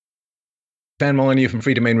Fan Molyneux from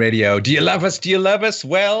Free Domain Radio. Do you love us? Do you love us?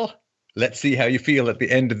 Well, let's see how you feel at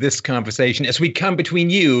the end of this conversation as we come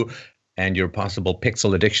between you and your possible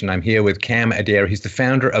pixel addiction. I'm here with Cam Adair. He's the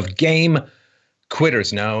founder of Game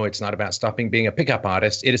Quitters. No, it's not about stopping being a pickup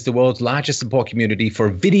artist. It is the world's largest support community for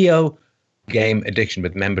video game addiction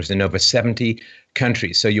with members in over 70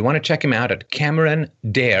 countries. So you want to check him out at Cameron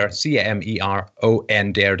Dare,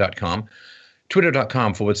 Cameron Dare.com,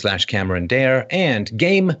 twitter.com/Cameron Dare, and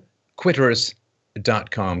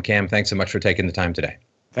gamequitters.com. Cam, thanks so much for taking the time today.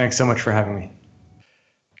 Thanks so much for having me.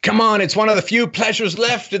 Come on, it's one of the few pleasures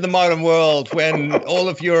left in the modern world when all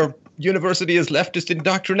of your university is leftist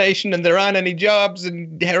indoctrination and there aren't any jobs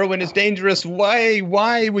and heroin is dangerous.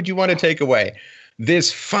 Why would you want to take away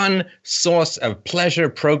this fun source of pleasure,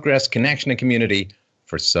 progress, connection, and community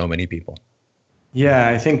for so many people? Yeah,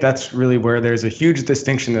 I think that's really where there's a huge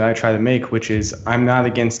distinction that I try to make, which is I'm not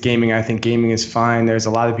against gaming. I think gaming is fine. There's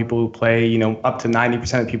a lot of people who play, up to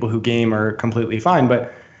 90% of people who game are completely fine.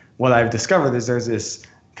 But what I've discovered is there's this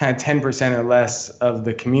kind of 10% or less of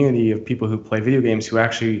the community of people who play video games who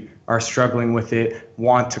actually are struggling with it,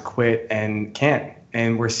 want to quit, and can't.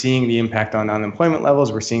 And we're seeing the impact on unemployment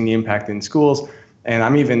levels. We're seeing the impact in schools. And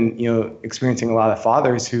I'm even, experiencing a lot of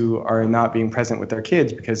fathers who are not being present with their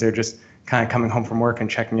kids because they're just kind of coming home from work and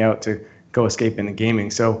checking out to go escape into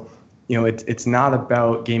gaming. So, it's not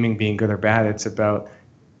about gaming being good or bad. It's about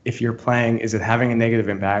if you're playing, is it having a negative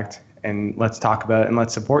impact? And let's talk about it and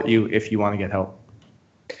let's support you if you want to get help.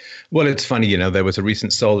 Well, it's funny, there was a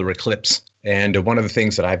recent solar eclipse. And one of the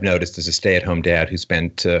things that I've noticed as a stay-at-home dad who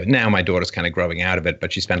spent, now my daughter's kind of growing out of it,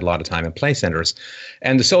 but she spent a lot of time in play centers.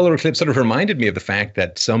 And the solar eclipse sort of reminded me of the fact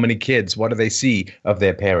that so many kids, what do they see of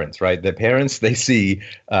their parents, right? Their parents, they see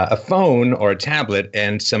a phone or a tablet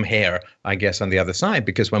and some hair, I guess, on the other side.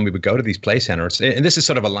 Because when we would go to these play centers, and this is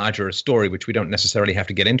sort of a larger story, which we don't necessarily have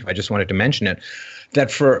to get into, I just wanted to mention it, that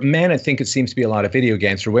for men, I think it seems to be a lot of video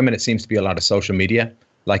games. For women, it seems to be a lot of social media.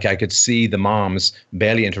 Like I could see the moms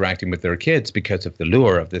barely interacting with their kids because of the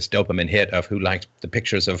lure of this dopamine hit of who liked the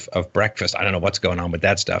pictures of breakfast. I don't know what's going on with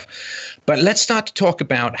that stuff. But let's start to talk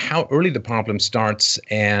about how early the problem starts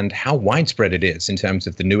and how widespread it is in terms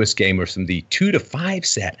of the newest gamers from the 2 to 5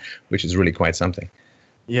 set, which is really quite something.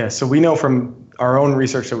 Yeah, so we know from our own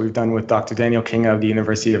research that we've done with Dr. Daniel King of the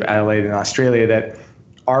University of Adelaide in Australia that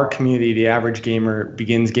our community, the average gamer,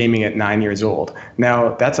 begins gaming at 9 years old.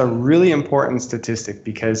 Now, that's a really important statistic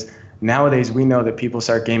because nowadays we know that people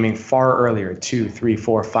start gaming far earlier, 2, 3,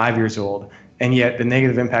 4, 5 years old. And yet the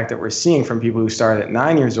negative impact that we're seeing from people who started at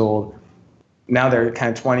 9 years old, now they're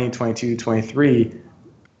kind of 20, 22, 23.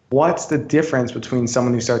 What's the difference between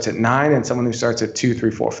someone who starts at 9 and someone who starts at 2,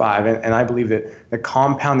 3, 4, 5? And I believe that the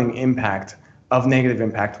compounding impact of negative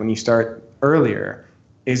impact when you start earlier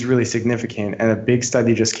is really significant. And a big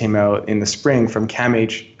study just came out in the spring from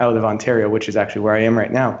CAMH out of Ontario, which is actually where I am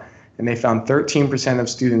right now. And they found 13% of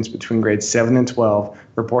students between grades 7 and 12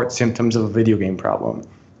 report symptoms of a video game problem.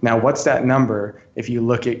 Now, what's that number if you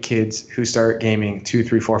look at kids who start gaming 2,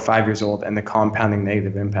 3, 4, 5 years old and the compounding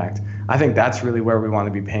negative impact? I think that's really where we want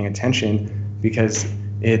to be paying attention because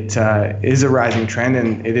it is a rising trend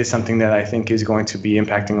and it is something that I think is going to be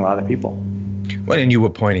impacting a lot of people. Well, and you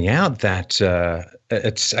were pointing out that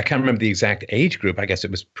I can't remember the exact age group. I guess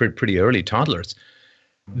it was pretty early toddlers.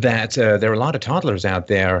 That there are a lot of toddlers out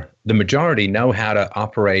there. The majority know how to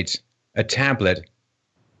operate a tablet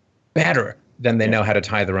better than they know how to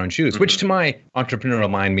tie their own shoes, which to my entrepreneurial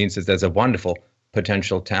mind means that there's a wonderful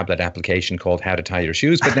potential tablet application called How to Tie Your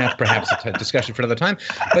Shoes. But that's perhaps a discussion for another time.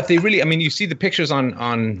 But they really, you see the pictures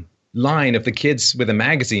online of the kids with a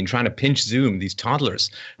magazine trying to pinch zoom, these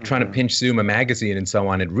toddlers trying to pinch zoom a magazine and so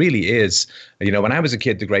on. It really is, when I was a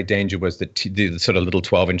kid, the great danger was that the sort of little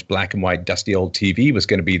 12-inch black and white dusty old TV was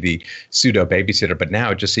going to be the pseudo babysitter. But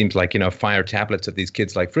now it just seems like, fire tablets at these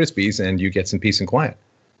kids like Frisbees and you get some peace and quiet.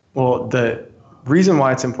 Well, the reason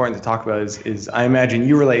why it's important to talk about is I imagine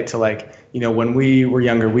you relate to when we were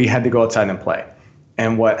younger, we had to go outside and play.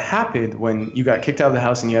 And what happened when you got kicked out of the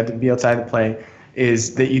house and you had to be outside to play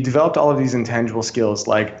is that you developed all of these intangible skills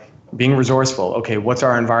like being resourceful. Okay, what's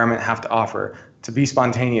our environment have to offer? To be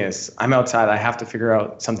spontaneous. I'm outside. I have to figure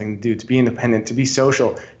out something to do. To be independent. To be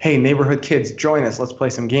social. Hey, neighborhood kids, join us. Let's play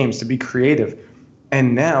some games. To be creative.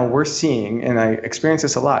 And now we're seeing, and I experience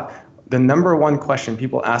this a lot, the number one question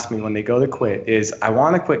people ask me when they go to quit is, I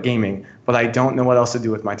want to quit gaming, but I don't know what else to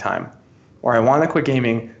do with my time. Or I want to quit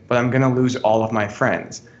gaming, but I'm going to lose all of my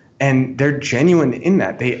friends. And they're genuine in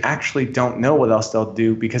that. They actually don't know what else they'll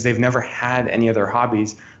do because they've never had any other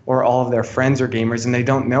hobbies or all of their friends are gamers and they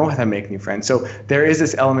don't know how to make new friends. So there is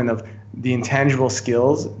this element of the intangible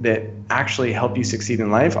skills that actually help you succeed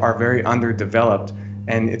in life are very underdeveloped.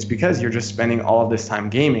 And it's because you're just spending all of this time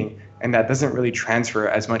gaming, and that doesn't really transfer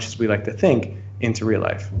as much as we like to think into real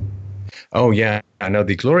life. Oh, yeah. I know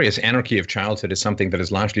the glorious anarchy of childhood is something that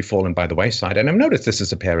has largely fallen by the wayside. And I've noticed this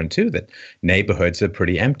as a parent, too, that neighborhoods are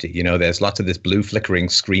pretty empty. You know, there's lots of this blue flickering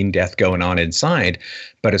screen death going on inside.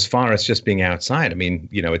 But as far as just being outside, I mean,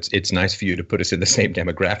 you know, it's nice for you to put us in the same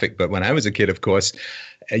demographic. But when I was a kid, of course,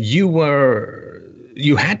 you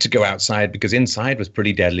had to go outside because inside was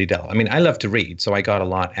pretty deadly dull. I mean, I love to read, so I got a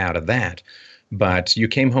lot out of that. But you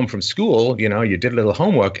came home from school, you know, you did a little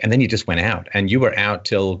homework, and then you just went out. And you were out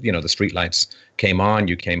till, you know, the streetlights came on.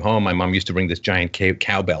 You came home. My mom used to ring this giant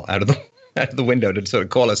cowbell out of the window to sort of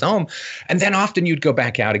call us home. And then often you'd go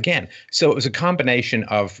back out again. So it was a combination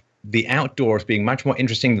of the outdoors being much more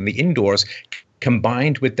interesting than the indoors,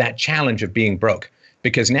 combined with that challenge of being broke.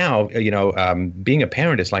 Because now, you know, being a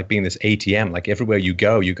parent is like being this ATM. Like everywhere you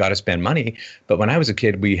go, you got to spend money. But when I was a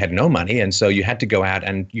kid, we had no money. And so you had to go out,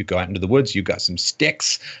 and you go out into the woods. You got some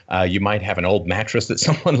sticks. You might have an old mattress that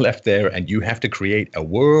someone left there, and you have to create a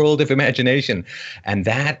world of imagination. And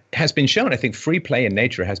that has been shown. I think free play in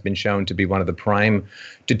nature has been shown to be one of the prime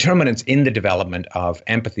determinants in the development of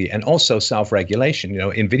empathy and also self-regulation. You know,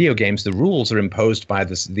 in video games, the rules are imposed by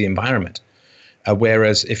the environment.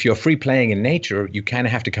 Whereas if you're free playing in nature, you kind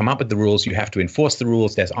of have to come up with the rules. You have to enforce the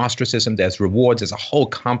rules. There's ostracism. There's rewards. There's a whole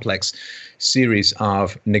complex series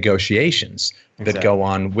of negotiations that go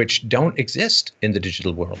on, which don't exist in the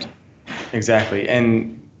digital world. Exactly.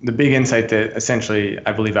 And the big insight that essentially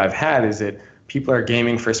I believe I've had is that people are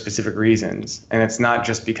gaming for specific reasons. And it's not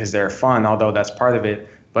just because they're fun, although that's part of it,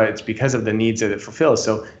 but it's because of the needs that it fulfills.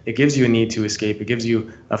 So it gives you a need to escape. It gives you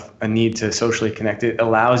a need to socially connect. It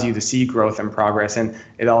allows you to see growth and progress, and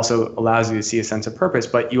it also allows you to see a sense of purpose.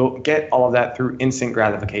 But you'll get all of that through instant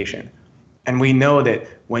gratification. And we know that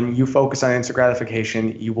when you focus on instant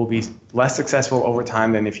gratification, you will be less successful over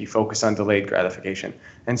time than if you focus on delayed gratification.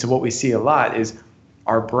 And so what we see a lot is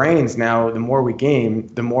our brains now, the more we game,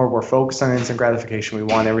 the more we're focused on instant gratification. We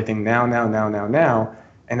want everything now, now, now, now, now.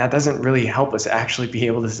 And that doesn't really help us actually be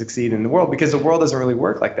able to succeed in the world, because the world doesn't really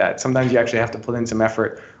work like that. Sometimes you actually have to put in some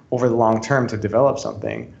effort over the long term to develop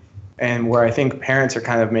something. And where I think parents are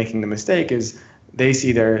kind of making the mistake is they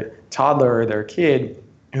see their toddler or their kid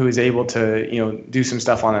who is able to, you know, do some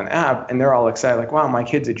stuff on an app, and they're all excited, like, wow, my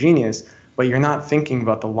kid's a genius. But you're not thinking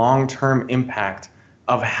about the long-term impact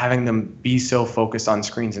of having them be so focused on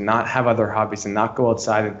screens and not have other hobbies and not go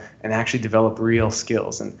outside and actually develop real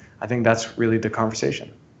skills. And I think that's really the conversation.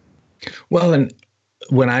 Well, and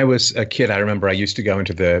when I was a kid, I remember I used to go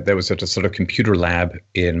into there was a sort of computer lab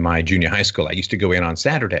in my junior high school. I used to go in on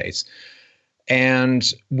Saturdays,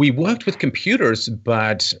 and we worked with computers,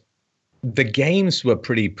 but the games were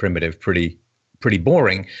pretty primitive, pretty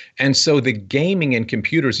boring. And so the gaming in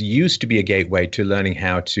computers used to be a gateway to learning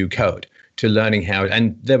how to code, to learning how,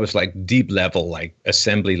 and there was like deep level, like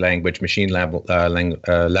assembly language, machine level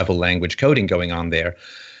language coding going on there.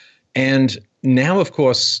 And now, of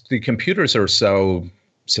course, the computers are so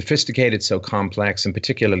sophisticated, so complex, and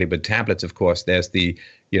particularly with tablets, of course, there's the,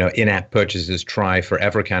 you know, in-app purchases, try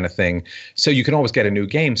forever kind of thing. So you can always get a new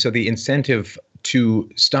game. So the incentive to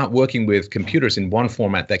start working with computers in one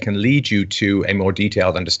format that can lead you to a more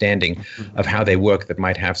detailed understanding of how they work that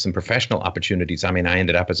might have some professional opportunities. I mean, I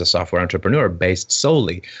ended up as a software entrepreneur based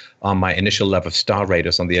solely on my initial love of Star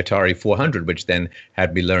Raiders on the Atari 400, which then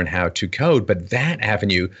had me learn how to code. But that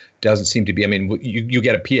avenue doesn't seem to be, I mean, you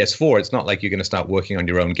get a PS4, it's not like you're going to start working on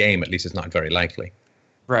your own game. At least it's not very likely.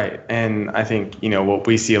 Right. And I think, you know, what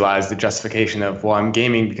we see a lot is the justification of, well, I'm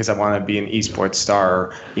gaming because I want to be an esports star,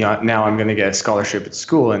 or, you know, now I'm going to get a scholarship at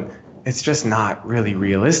school. And it's just not really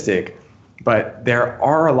realistic. But there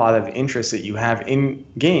are a lot of interests that you have in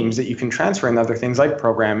games that you can transfer in other things like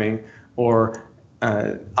programming or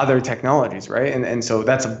other technologies, right? And so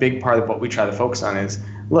that's a big part of what we try to focus on is,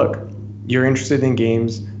 look, you're interested in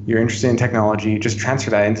games, you're interested in technology, just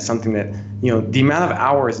transfer that into something that, you know, the amount of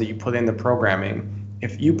hours that you put into programming,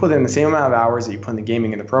 if you put in the same amount of hours that you put in the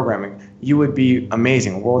gaming and the programming, you would be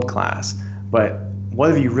amazing, world class. But what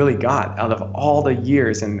have you really got out of all the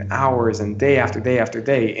years and hours and day after day after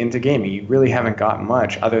day into gaming? You really haven't gotten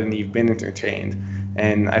much other than you've been entertained.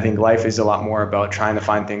 And I think life is a lot more about trying to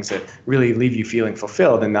find things that really leave you feeling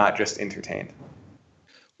fulfilled and not just entertained.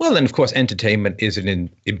 Well, and of course, entertainment is an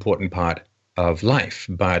important part of life.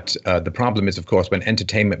 But the problem is, of course, when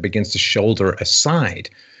entertainment begins to shoulder aside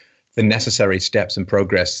the necessary steps and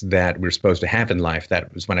progress that we're supposed to have in life,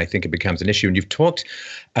 that was when I think it becomes an issue. And you've talked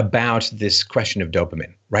about this question of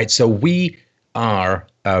dopamine, right? So we are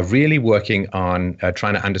really working on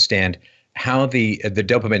trying to understand how the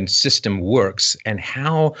dopamine system works and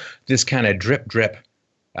how this kind of drip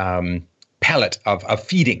pellet of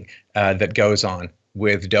feeding that goes on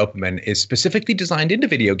with dopamine is specifically designed into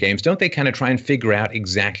video games. Don't they kind of try and figure out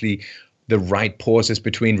exactly the right pauses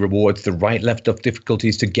between rewards, the right level of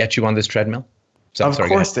difficulties to get you on this treadmill? Of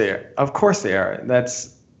course they are. Of course they are.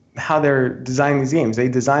 That's how they're designing these games. They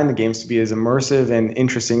design the games to be as immersive and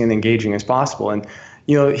interesting and engaging as possible. And,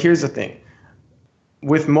 here's the thing.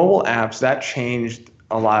 With mobile apps, that changed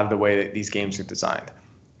a lot of the way that these games are designed.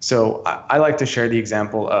 So I like to share the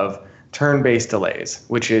example of turn-based delays,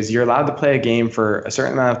 which is you're allowed to play a game for a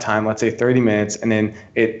certain amount of time, let's say 30 minutes, and then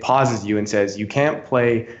it pauses you and says you can't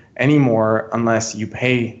play anymore unless you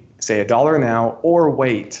pay, say, $1 now or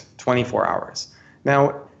wait 24 hours.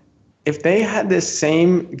 Now, if they had this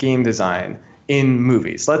same game design in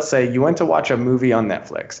movies, let's say you went to watch a movie on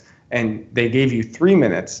Netflix and they gave you 3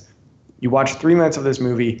 minutes, you watched 3 minutes of this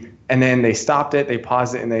movie, and then they stopped it, they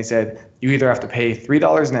paused it, and they said, you either have to pay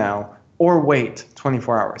 $3 now or wait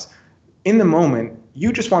 24 hours. In the moment,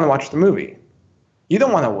 you just want to watch the movie. You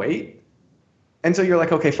don't want to wait. And so you're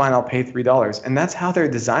like, okay, fine, I'll pay $3. And that's how they're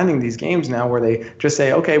designing these games now, where they just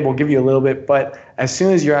say, okay, we'll give you a little bit, but as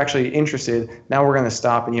soon as you're actually interested, now we're going to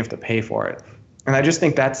stop and you have to pay for it. And I just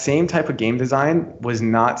think that same type of game design was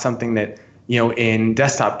not something that, in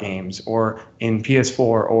desktop games or in PS4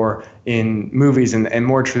 or in movies and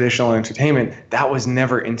more traditional entertainment, that was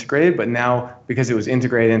never integrated. But now, because it was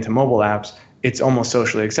integrated into mobile apps, it's almost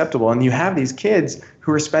socially acceptable. And you have these kids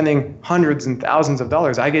who are spending hundreds and thousands of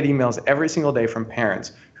dollars. I get emails every single day from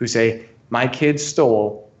parents who say, my kid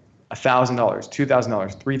stole $1,000,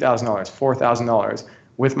 $2,000, $3,000, $4,000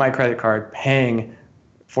 with my credit card paying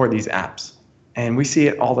for these apps. And we see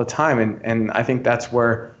it all the time. And I think that's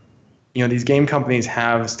where, these game companies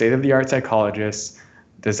have state-of-the-art psychologists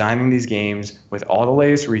designing these games with all the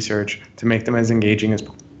latest research to make them as engaging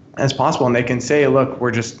as possible. And they can say, look,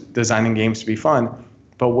 we're just designing games to be fun,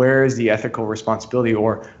 but where is the ethical responsibility?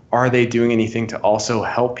 Or are they doing anything to also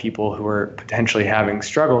help people who are potentially having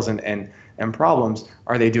struggles and problems?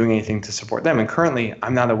 Are they doing anything to support them? And currently,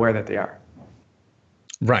 I'm not aware that they are.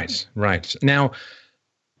 Right. Now,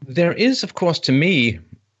 there is, of course, to me,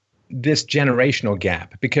 this generational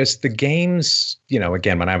gap, because the games,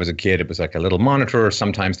 again, when I was a kid, it was like a little monitor, or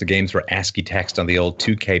sometimes the games were ASCII text on the old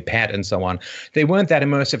 2K pad and so on. They weren't that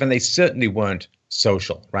immersive, and they certainly weren't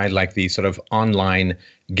social, right? Like the sort of online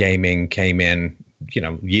gaming came in,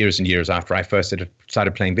 years and years after I first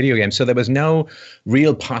started playing video games. So there was no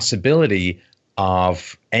real possibility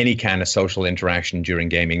of any kind of social interaction during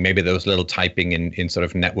gaming. Maybe there was little typing in sort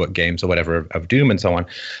of network games or whatever of Doom and so on.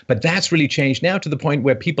 But that's really changed now to the point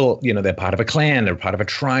where people, they're part of a clan, they're part of a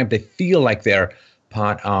tribe. They feel like they're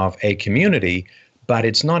part of a community, but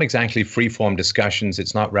it's not exactly free-form discussions.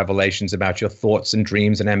 It's not revelations about your thoughts and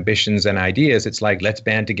dreams and ambitions and ideas. It's like, let's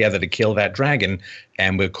band together to kill that dragon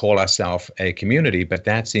and we'll call ourselves a community. But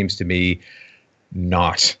that seems to me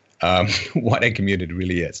not what a community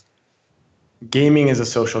really is. Gaming is a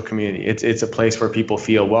social community. It's a place where people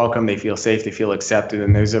feel welcome, they feel safe, they feel accepted,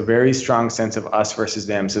 and there's a very strong sense of us versus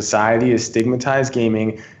them. Society has stigmatized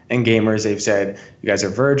gaming and gamers. They've said, you guys are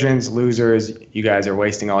virgins, losers, you guys are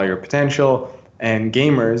wasting all your potential. And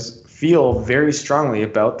gamers feel very strongly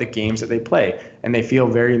about the games that they play, and they feel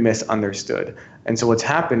very misunderstood. And so what's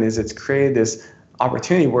happened is it's created this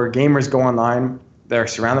opportunity where gamers go online, they're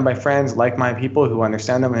surrounded by friends, like-minded people who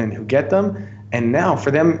understand them and who get them. And now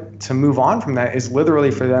for them to move on from that is literally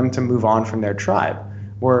for them to move on from their tribe,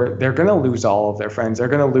 where they're going to lose all of their friends. They're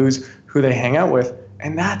going to lose who they hang out with.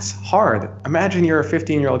 And that's hard. Imagine you're a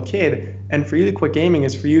 15-year-old kid, and for you to quit gaming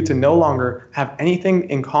is for you to no longer have anything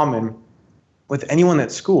in common with anyone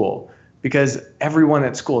at school, because everyone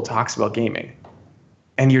at school talks about gaming.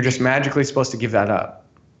 And you're just magically supposed to give that up.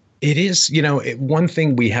 It is, one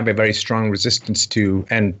thing we have a very strong resistance to,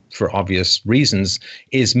 and for obvious reasons,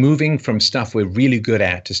 is moving from stuff we're really good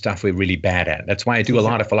at to stuff we're really bad at. That's why I do a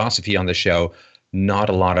lot of philosophy on the show,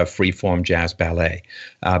 not a lot of free-form jazz ballet,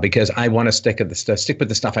 because I want to stick with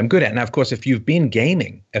the stuff I'm good at. Now, of course, if you've been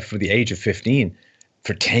gaming for the age of 15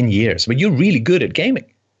 for 10 years, you're really good at gaming.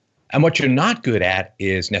 And what you're not good at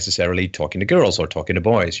is necessarily talking to girls or talking to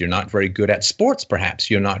boys. You're not very good at sports, perhaps.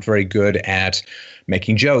 You're not very good at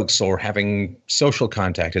making jokes or having social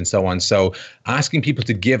contact and so on. So asking people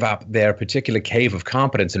to give up their particular cave of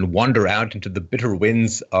competence and wander out into the bitter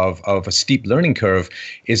winds of a steep learning curve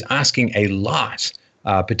is asking a lot,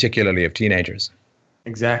 particularly of teenagers.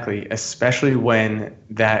 Exactly, especially when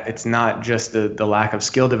that it's not just the lack of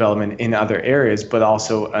skill development in other areas, but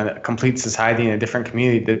also a complete society in a different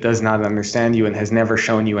community that does not understand you and has never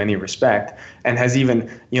shown you any respect, and has even,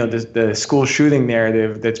 the school shooting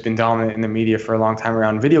narrative that's been dominant in the media for a long time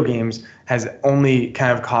around video games has only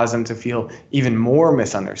kind of caused them to feel even more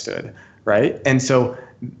misunderstood, right? And so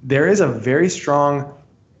there is a very strong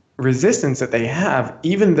resistance that they have,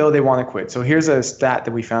 even though they want to quit. So here's a stat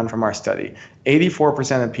that we found from our study.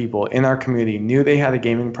 84% of people in our community knew they had a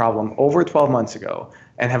gaming problem over 12 months ago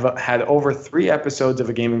and have had over 3 episodes of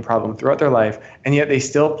a gaming problem throughout their life, and yet they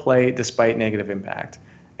still play despite negative impact.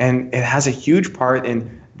 And it has a huge part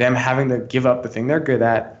in them having to give up the thing they're good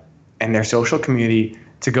at and their social community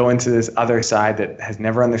to go into this other side that has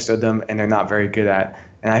never understood them and they're not very good at.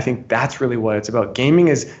 And I think that's really what it's about. Gaming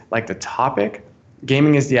is like the topic.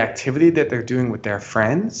 Gaming is the activity that they're doing with their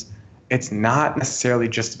friends. It's not necessarily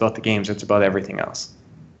just about the games. It's about everything else.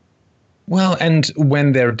 Well, and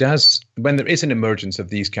when there is an emergence of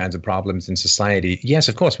these kinds of problems in society, yes,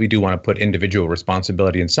 of course, we do want to put individual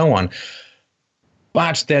responsibility and so on.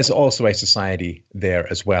 But there's also a society there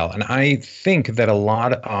as well. And I think that a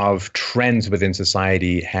lot of trends within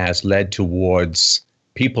society has led towards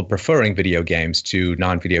people preferring video games to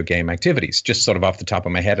non-video game activities. Just sort of off the top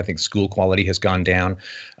of my head, I think school quality has gone down.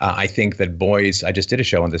 I think that boys, I just did a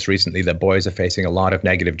show on this recently, that boys are facing a lot of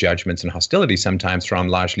negative judgments and hostility sometimes from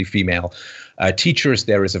largely female teachers.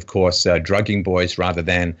 There is, of course, drugging boys rather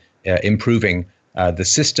than improving the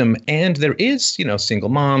system. And there is, single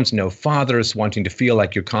moms, no fathers wanting to feel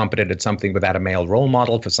like you're competent at something without a male role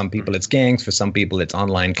model. For some people, it's gangs. For some people, it's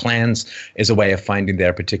online clans is a way of finding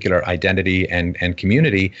their particular identity and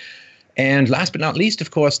community. And last but not least,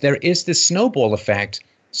 of course, there is this snowball effect.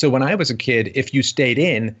 So when I was a kid, if you stayed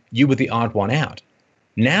in, you were the odd one out.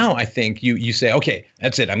 Now I think you say, okay,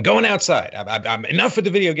 that's it. I'm going outside. I'm enough with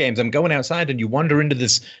the video games. I'm going outside. And you wander into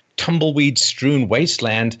this tumbleweed-strewn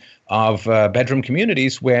wasteland of bedroom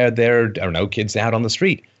communities where there are no kids out on the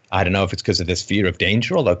street. I don't know if it's because of this fear of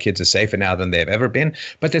danger, although kids are safer now than they've ever been.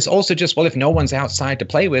 But there's also just, well, if no one's outside to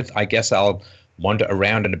play with, I guess I'll wander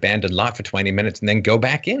around an abandoned lot for 20 minutes and then go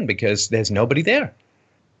back in because there's nobody there.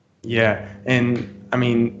 Yeah. And I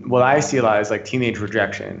mean, what I see a lot is like teenage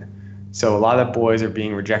rejection. So a lot of boys are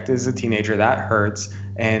being rejected as a teenager. That hurts.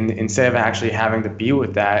 And instead of actually having to be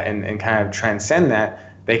with that and kind of transcend that,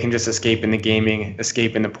 they can just escape into gaming,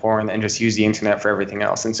 escape into porn, and just use the internet for everything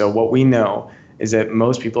else. And so what we know is that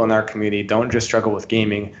most people in our community don't just struggle with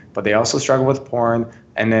gaming, but they also struggle with porn.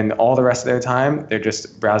 And then all the rest of their time, they're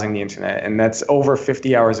just browsing the internet. And that's over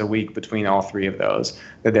 50 hours a week between all 3 of those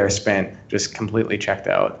that they're spent just completely checked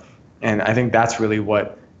out. And I think that's really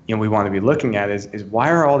what we want to be looking at is why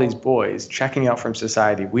are all these boys checking out from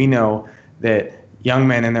society? We know that young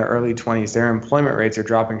men in their early 20s, their employment rates are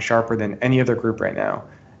dropping sharper than any other group right now.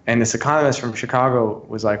 And this economist from Chicago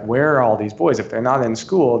was like, where are all these boys? If they're not in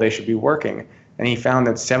school, they should be working. And he found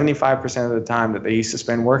that 75% of the time that they used to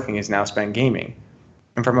spend working is now spent gaming.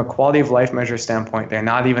 And from a quality of life measure standpoint, they're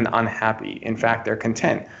not even unhappy. In fact, they're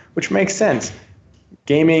content, which makes sense.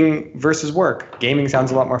 Gaming versus work. Gaming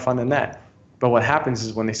sounds a lot more fun than that. But what happens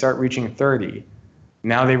is when they start reaching 30,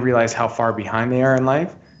 now they realize how far behind they are in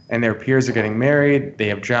life, and their peers are getting married, they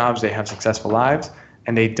have jobs, they have successful lives,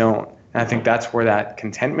 and they don't. And I think that's where that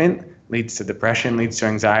contentment leads to depression, leads to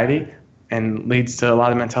anxiety, and leads to a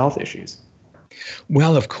lot of mental health issues.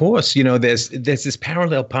 Well, of course, there's this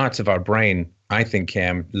parallel parts of our brain, I think,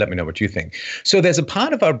 Cam, let me know what you think. So there's a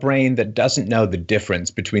part of our brain that doesn't know the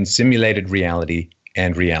difference between simulated reality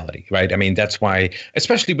and reality, right? I mean, that's why,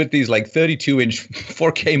 especially with these like 32-inch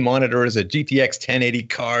 4K monitors, a GTX 1080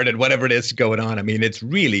 card, and whatever it is going on, I mean, it's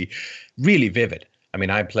really, really vivid. I mean,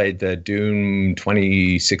 I played the Doom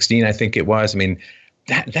 2016, I think it was. I mean,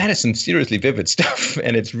 that is some seriously vivid stuff,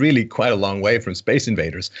 and it's really quite a long way from Space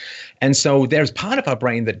Invaders. And so there's part of our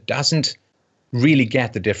brain that doesn't really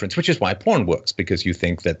get the difference, which is why porn works, because you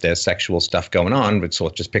think that there's sexual stuff going on, which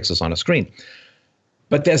sort of just pixels on a screen.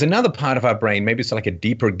 But there's another part of our brain, maybe it's like a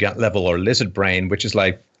deeper gut level or lizard brain, which is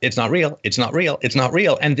like, it's not real, it's not real, it's not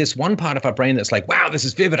real. And this one part of our brain that's like, wow, this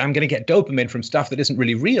is vivid, I'm going to get dopamine from stuff that isn't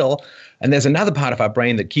really real. And there's another part of our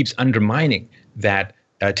brain that keeps undermining that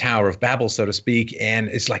Tower of Babel, so to speak, and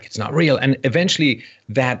it's like, it's not real. And eventually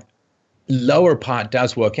that lower part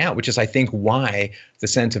does work out, which is, I think, why the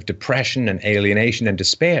sense of depression and alienation and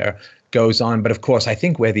despair goes on. But of course, I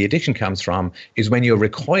think where the addiction comes from is when you're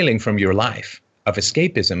recoiling from your life of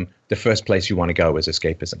escapism, the first place you want to go is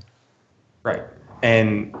escapism. Right.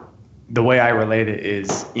 And the way I relate it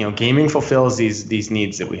is, gaming fulfills these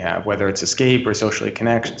needs that we have, whether it's escape or social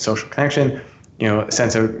connection. a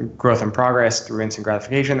sense of growth and progress through instant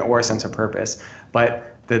gratification or a sense of purpose.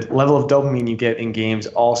 But the level of dopamine you get in games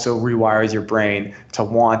also rewires your brain to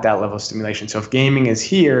want that level of stimulation. So if gaming is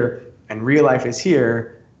here and real life is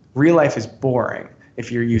here, real life is boring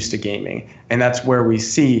if you're used to gaming. And that's where we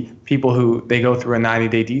see people who they go through a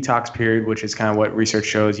 90-day detox period, which is kind of what research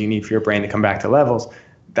shows you need for your brain to come back to levels.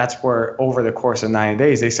 That's where over the course of 90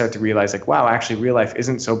 days, they start to realize like, wow, actually real life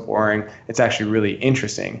isn't so boring. It's actually really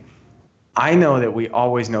interesting. I know that we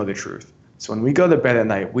always know the truth. So when we go to bed at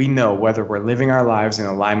night, we know whether we're living our lives in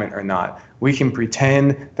alignment or not. We can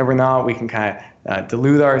pretend that we're not. We can kind of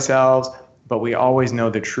delude ourselves, but we always know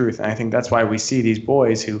the truth. And I think that's why we see these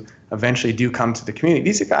boys who eventually do come to the community.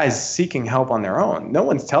 These are guys seeking help on their own. No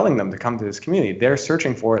one's telling them to come to this community. They're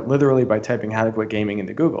searching for it literally by typing "how to quit gaming"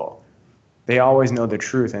 into Google. They always know the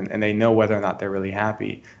truth, and they know whether or not they're really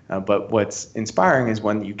happy. But what's inspiring is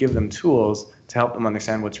when you give them tools to help them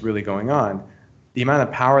understand what's really going on, the amount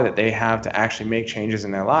of power that they have to actually make changes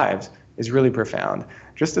in their lives is really profound.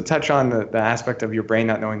 Just to touch on the aspect of your brain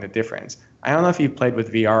not knowing the difference. I don't know if you've played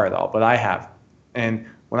with VR at all, but I have. And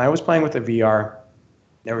when I was playing with the VR,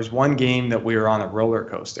 there was one game that we were on a roller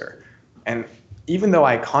coaster. And even though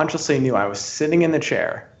I consciously knew I was sitting in the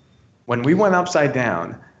chair, when we went upside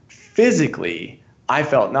down, physically, I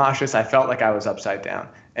felt nauseous. I felt like I was upside down.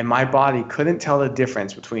 And my body couldn't tell the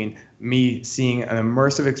difference between me seeing an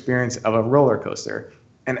immersive experience of a roller coaster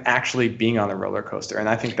and actually being on a roller coaster. And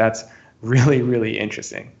I think that's really, really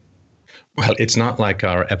interesting. Well, it's not like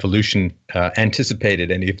our evolution anticipated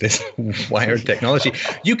any of this wired technology.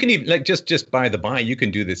 You can even, like, just by the by, you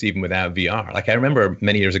can do this even without VR. Like I remember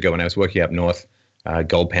many years ago when I was working up north,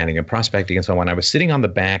 gold panning and prospecting and so on, I was sitting on the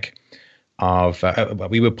back of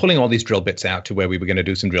we were pulling all these drill bits out to where we were going to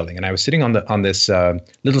do some drilling, and I was sitting on this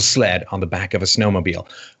little sled on the back of a snowmobile.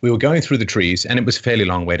 We were going through the trees, and it was a fairly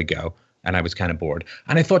long way to go, and I was kind of bored.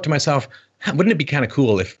 And I thought to myself, wouldn't it be kind of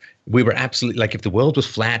cool if we were absolutely, like, if the world was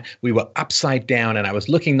flat, we were upside down, and I was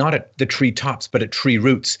looking not at the tree tops but at tree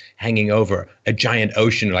roots hanging over a giant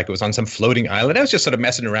ocean, like it was on some floating island. I was just sort of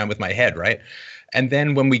messing around with my head, right? And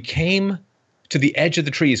then when we came to the edge of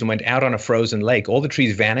the trees and went out on a frozen lake, all the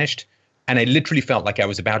trees vanished. And I literally felt like I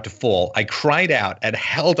was about to fall. I cried out and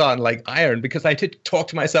held on like iron because I did talk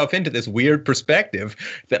to myself into this weird perspective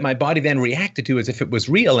that my body then reacted to as if it was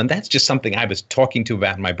real. And that's just something I was talking to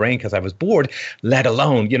about in my brain because I was bored, let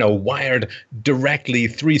alone, wired directly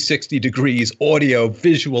 360 degrees, audio,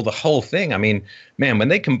 visual, the whole thing. I mean, man, when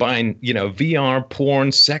they combine, VR,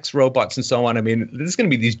 porn, sex robots, and so on, I mean, there's going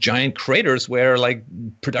to be these giant craters where like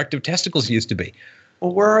productive testicles used to be.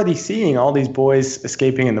 Well, we're already seeing all these boys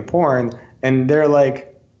escaping in the porn, and they're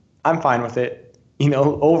like, I'm fine with it.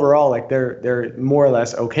 Overall, like they're more or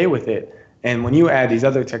less okay with it. And when you add these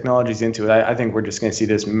other technologies into it, I think we're just going to see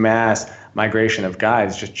this mass migration of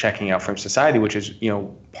guys just checking out from society, which is,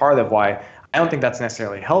 part of why I don't think that's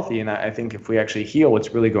necessarily healthy. And I think if we actually heal what's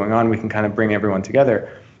really going on, we can kind of bring everyone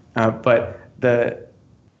together. But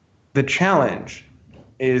the challenge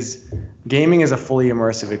is gaming is a fully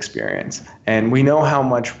immersive experience. And we know how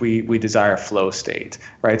much we desire flow state,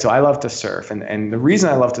 right? So I love to surf. And the reason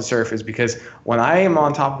I love to surf is because when I am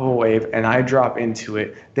on top of a wave and I drop into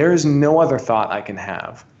it, there is no other thought I can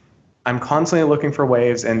have. I'm constantly looking for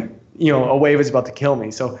waves, and a wave is about to kill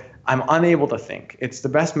me. So I'm unable to think. It's the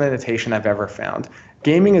best meditation I've ever found.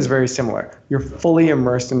 Gaming is very similar. You're fully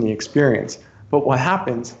immersed in the experience. But what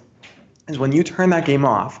happens is when you turn that game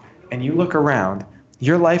off and you look around,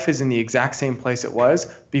 your life is in the exact same place it was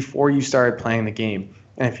before you started playing the game.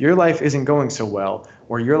 And if your life isn't going so well,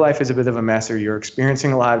 or your life is a bit of a mess, or you're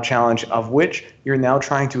experiencing a lot of challenge of which you're now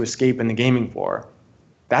trying to escape in the gaming for,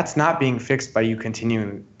 that's not being fixed by you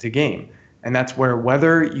continuing to game. And that's where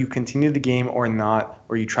whether you continue the game or not,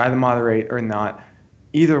 or you try to moderate or not,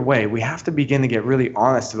 either way, we have to begin to get really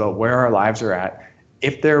honest about where our lives are at,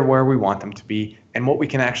 if they're where we want them to be, and what we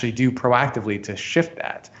can actually do proactively to shift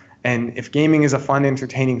that. And if gaming is a fun,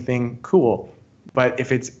 entertaining thing, cool. But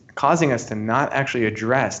if it's causing us to not actually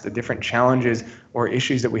address the different challenges or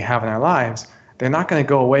issues that we have in our lives, they're not going to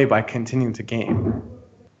go away by continuing to game.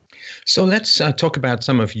 So let's talk about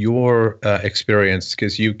some of your experience,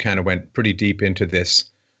 because you kind of went pretty deep into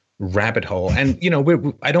this rabbit hole. And,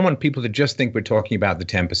 I don't want people to just think we're talking about the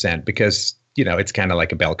 10% because, it's kind of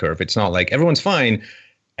like a bell curve. It's not like everyone's fine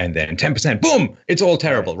and then 10%, boom, it's all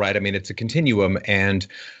terrible, right? I mean, it's a continuum. And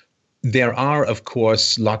there are, of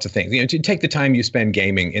course, lots of things. To take the time you spend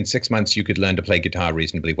gaming, in 6 months, you could learn to play guitar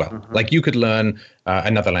reasonably well. Mm-hmm. Like you could learn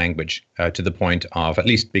another language to the point of at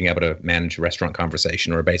least being able to manage a restaurant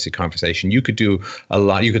conversation or a basic conversation. You could do a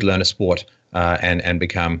lot. You could learn a sport and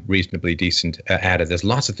become reasonably decent at it. There's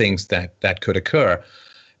lots of things that could occur.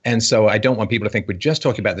 And so I don't want people to think we're just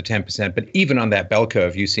talking about the 10%, but even on that bell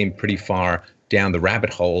curve, you seem pretty far down the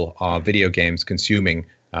rabbit hole of video games consuming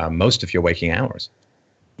most of your waking hours.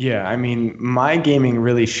 Yeah, I mean, my gaming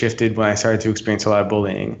really shifted when I started to experience a lot of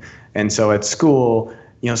bullying. And so at school,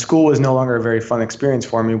 school was no longer a very fun experience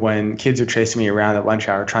for me when kids are chasing me around at lunch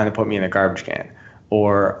hour trying to put me in a garbage can.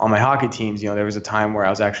 Or on my hockey teams, there was a time where I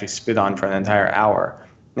was actually spit on for an entire hour.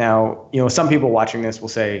 Now, some people watching this will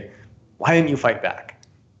say, why didn't you fight back?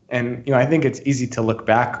 And, I think it's easy to look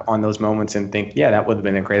back on those moments and think, yeah, that would have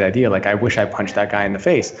been a great idea. Like, I wish I punched that guy in the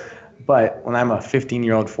face. But when I'm a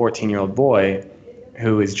 15-year-old, 14-year-old boy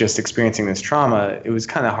who is just experiencing this trauma, it was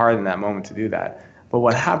kind of hard in that moment to do that. But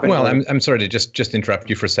what happened? Well, I'm sorry to just interrupt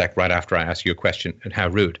you for a sec right after I ask you a question, and how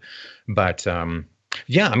rude. But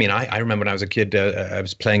yeah, I mean, I remember when I was a kid, I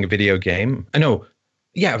was playing a video game.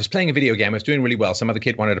 I was playing a video game. I was doing really well. Some other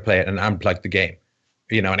kid wanted to play it, and I unplugged the game.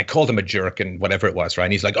 And I called him a jerk and whatever it was, right?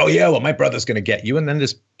 And he's like, oh, yeah, well, my brother's going to get you. And then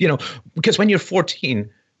this, because when you're 14,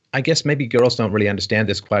 I guess maybe girls don't really understand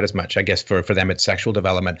this quite as much. I guess for them, it's sexual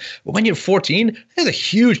development. But when you're 14, there's a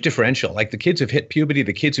huge differential. Like the kids who've hit puberty,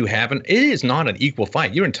 the kids who haven't, it is not an equal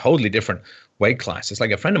fight. You're in totally different weight classes.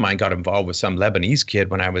 Like a friend of mine got involved with some Lebanese kid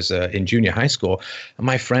when I was in junior high school. And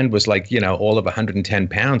my friend was like, all of 110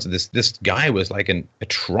 pounds. And this guy was like a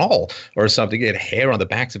troll or something. He had hair on the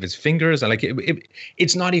backs of his fingers. And like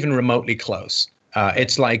it's not even remotely close.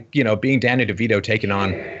 It's like, being Danny DeVito taking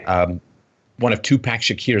on one of Tupac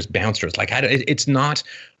Shakir's bouncers. Like it's not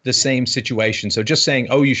the same situation. So just saying,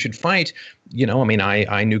 oh, you should fight,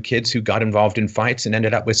 I knew kids who got involved in fights and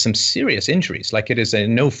ended up with some serious injuries. Like it is a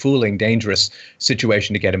no fooling dangerous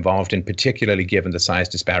situation to get involved in, particularly given the size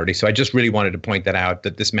disparity. So I just really wanted to point that out,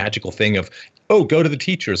 that this magical thing of, oh, go to the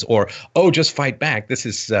teachers, or, oh, just fight back. This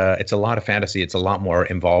is, it's a lot of fantasy. It's a lot more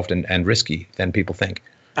involved and risky than people think.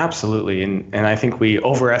 Absolutely. And I think we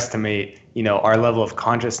overestimate, our level of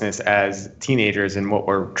consciousness as teenagers and what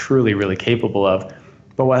we're truly, really capable of.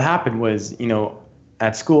 But what happened was,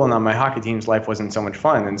 at school and on my hockey teams, life wasn't so much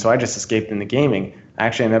fun. And so I just escaped into gaming. I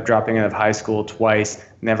actually ended up dropping out of high school twice,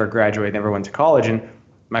 never graduated, never went to college. And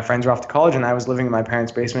my friends were off to college and I was living in my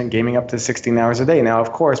parents' basement, gaming up to 16 hours a day. Now,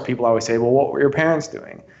 of course, people always say, well, what were your parents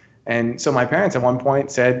doing? And so my parents at one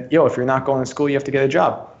point said, if you're not going to school, you have to get a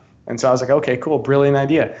job. And so I was like, okay, cool, brilliant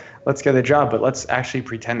idea. Let's get a job, but let's actually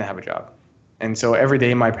pretend to have a job. And so every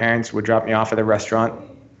day my parents would drop me off at a restaurant.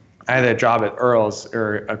 I had a job at Earl's,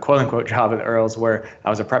 or a quote-unquote job at Earl's, where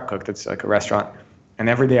I was a prep cook. That's like a restaurant. And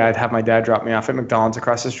every day I'd have my dad drop me off at McDonald's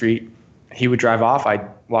across the street. He would drive off. I'd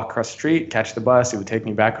walk across the street, catch the bus. He would take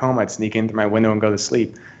me back home. I'd sneak in through my window and go to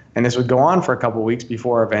sleep. And this would go on for a couple of weeks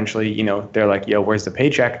before eventually, they're like, where's the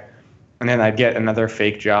paycheck? And then I'd get another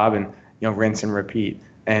fake job and, rinse and repeat.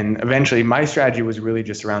 And eventually my strategy was really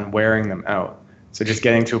just around wearing them out. So just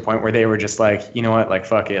getting to a point where they were just like, you know what, like,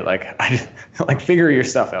 fuck it. Like, figure your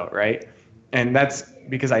stuff out, right? And that's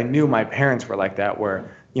because I knew my parents were like that,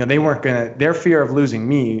 where, they weren't their fear of losing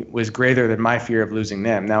me was greater than my fear of losing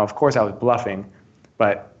them. Now, of course, I was bluffing,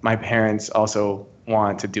 but my parents also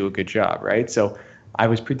wanted to do a good job, right? So I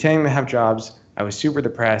was pretending to have jobs. I was super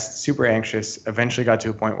depressed, super anxious, eventually got to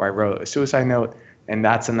a point where I wrote a suicide note. And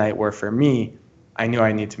that's a night where, for me, I knew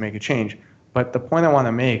I need to make a change. But the point I want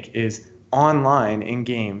to make is, online in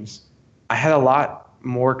games, I had a lot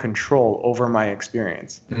more control over my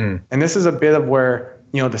experience. Mm. And this is a bit of where,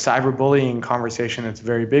 the cyberbullying conversation that's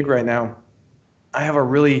very big right now, I have a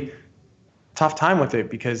really tough time with it,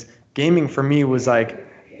 because gaming for me was like,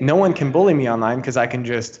 no one can bully me online because I can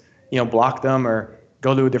just, block them or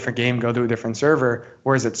go to a different game, go to a different server.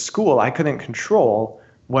 Whereas at school, I couldn't control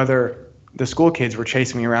whether the school kids were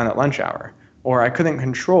chasing me around at lunch hour. Or I couldn't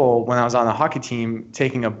control when I was on a hockey team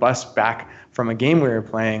taking a bus back from a game we were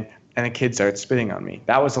playing and a kid started spitting on me.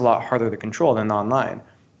 That was a lot harder to control than online.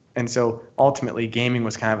 And so ultimately gaming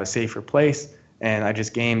was kind of a safer place, and I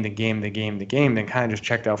just gamed and kind of just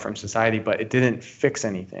checked out from society, but it didn't fix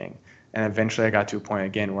anything. And eventually I got to a point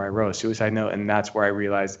again where I wrote a suicide note, and that's where I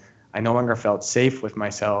realized I no longer felt safe with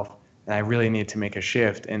myself and I really needed to make a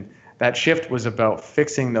shift. And that shift was about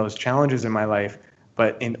fixing those challenges in my life.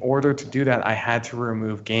 But in order to do that, I had to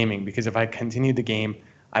remove gaming, because if I continued to game,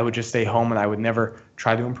 I would just stay home and I would never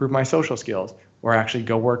try to improve my social skills or actually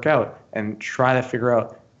go work out and try to figure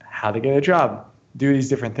out how to get a job, do these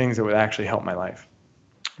different things that would actually help my life.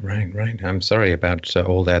 Right. I'm sorry about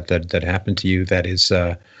all that happened to you. That is,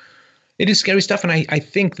 It is scary stuff. And I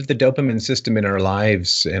think that the dopamine system in our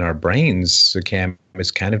lives, in our brains, Cam,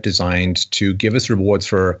 is kind of designed to give us rewards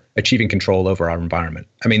for achieving control over our environment.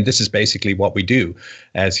 I mean, this is basically what we do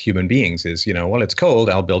as human beings is, well, it's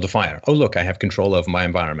cold, I'll build a fire. Oh, look, I have control over my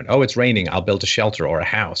environment. Oh, it's raining, I'll build a shelter or a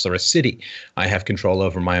house or a city. I have control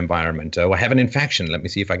over my environment. Oh, I have an infection. Let me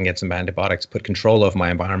see if I can get some antibiotics, put control over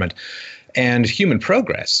my environment. And human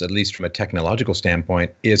progress, at least from a technological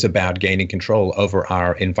standpoint, is about gaining control over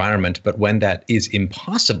our environment. But when that is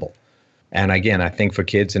impossible, and again, I think for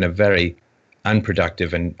kids in a very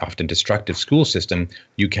unproductive and often destructive school system,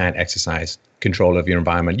 you can't exercise control of your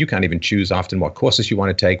environment. You can't even choose often what courses you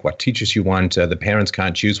want to take, what teachers you want. The parents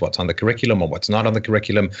can't choose what's on the curriculum or what's not on the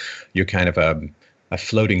curriculum. You're kind of a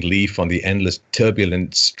floating leaf on the endless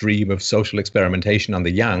turbulent stream of social experimentation on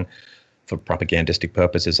the young, for propagandistic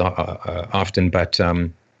purposes often. But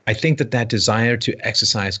I think that desire to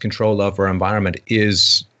exercise control over our environment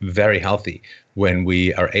is very healthy when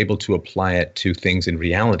we are able to apply it to things in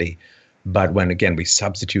reality. But when, again, we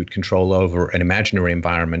substitute control over an imaginary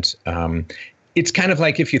environment, it's kind of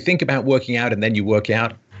like if you think about working out and then you work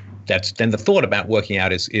out, then the thought about working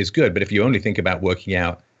out is good. But if you only think about working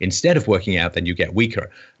out instead of working out, then you get weaker,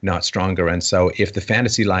 not stronger. And so if the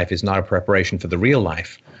fantasy life is not a preparation for the real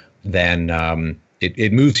life, then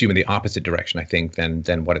it moves you in the opposite direction, I think,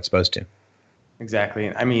 than what it's supposed to.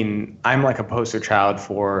 Exactly. I mean, I'm like a poster child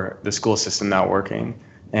for the school system not working.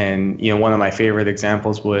 And, one of my favorite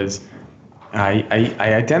examples was I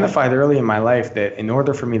identified early in my life that in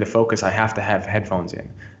order for me to focus, I have to have headphones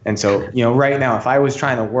in. And so, right now, if I was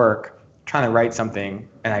trying to write something,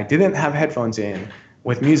 and I didn't have headphones in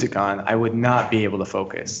with music on, I would not be able to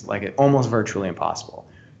focus, like it almost virtually impossible.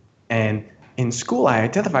 And in school, I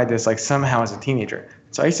identified this like somehow as a teenager.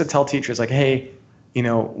 So I used to tell teachers like, hey,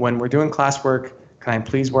 when we're doing classwork, can I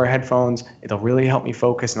please wear headphones? It'll really help me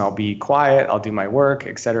focus and I'll be quiet. I'll do my work,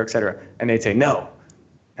 et cetera, et cetera. And they'd say, no.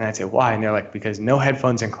 And I'd say, why? And they're like, because no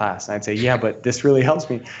headphones in class. And I'd say, yeah, but this really helps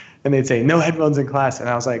me. And they'd say, no headphones in class. And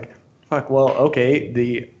I was like, fuck, well, okay.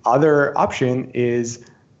 The other option is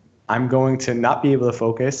I'm going to not be able to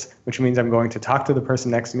focus, which means I'm going to talk to the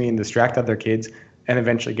person next to me and distract other kids and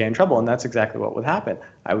eventually get in trouble. And that's exactly what would happen.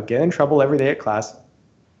 I would get in trouble every day at class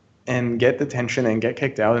and get detention and get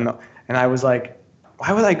kicked out. And I was like,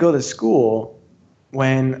 why would I go to school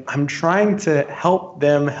when I'm trying to help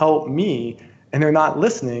them help me and they're not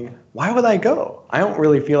listening? Why would I go? I don't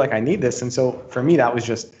really feel like I need this. And so for me, that was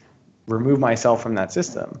just remove myself from that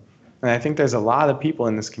system. And I think there's a lot of people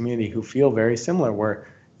in this community who feel very similar where,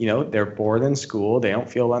 they're bored in school. They don't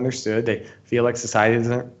feel understood. They feel like society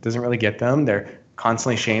doesn't really get them. They're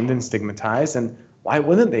constantly shamed and stigmatized. And why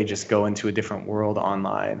wouldn't they just go into a different world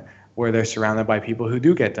online where they're surrounded by people who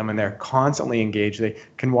do get them and they're constantly engaged? They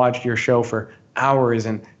can watch your show for hours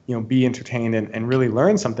and be entertained and really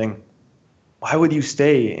learn something. Why would you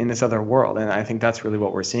stay in this other world? And I think that's really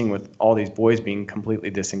what we're seeing with all these boys being completely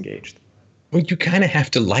disengaged. Well, you kind of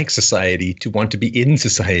have to like society to want to be in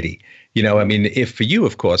society. I mean, if for you,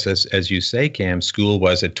 of course, as you say, Cam, school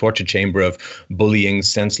was a torture chamber of bullying,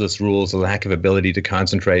 senseless rules, a lack of ability to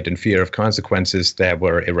concentrate, and fear of consequences that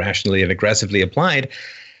were irrationally and aggressively applied,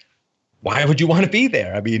 why would you want to be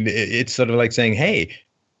there? I mean, it's sort of like saying, hey,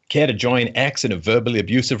 care to join X in a verbally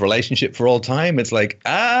abusive relationship for all time? It's like,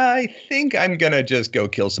 I think I'm going to just go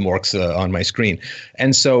kill some orcs on my screen.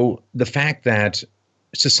 And so the fact that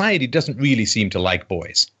society doesn't really seem to like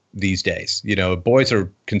boys these days. Boys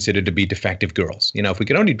are considered to be defective girls. If we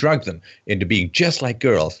could only drug them into being just like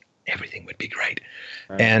girls, everything would be great.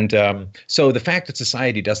 Right. And so the fact that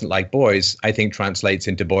society doesn't like boys, I think, translates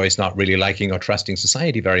into boys not really liking or trusting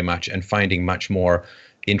society very much and finding much more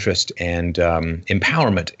interest and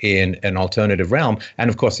empowerment in an alternative realm. And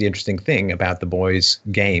of course, the interesting thing about the boys'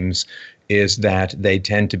 games is that they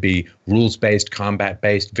tend to be rules-based,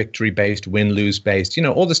 combat-based, victory-based, win-lose-based,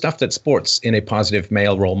 all the stuff that sports in a positive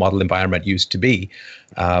male role model environment used to be.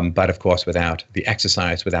 But of course, without the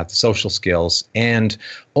exercise, without the social skills. And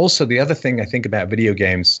also the other thing I think about video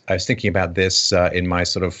games, I was thinking about this in my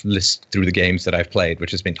sort of list through the games that I've played,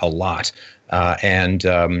 which has been a lot.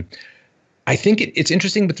 I think it's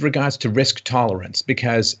interesting with regards to risk tolerance,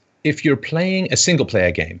 because if you're playing a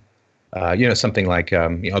single-player game, something like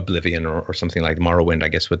Oblivion or something like Morrowind, I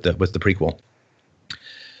guess, with the prequel.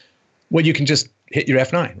 Well, you can just hit your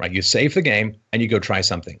F9, right? You save the game and you go try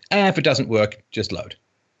something. If it doesn't work, just load.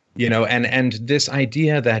 And this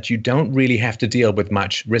idea that you don't really have to deal with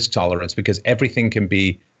much risk tolerance because everything can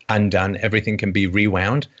be undone, everything can be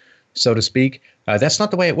rewound, so to speak. That's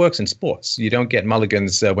not the way it works in sports. You don't get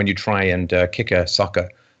mulligans when you try and kick a soccer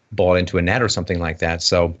ball into a net or something like that.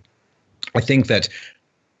 So I think that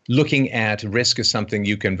looking at risk as something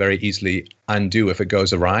you can very easily undo if it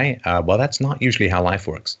goes awry, well, that's not usually how life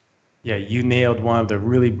works. Yeah, you nailed one of the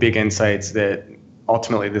really big insights that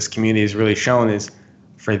ultimately this community has really shown is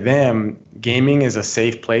for them, gaming is a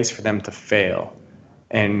safe place for them to fail.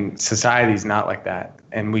 And society is not like that.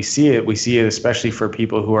 And we see it especially for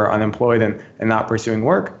people who are unemployed and not pursuing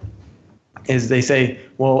work, is they say,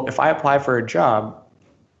 well, if I apply for a job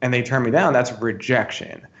and they turn me down, that's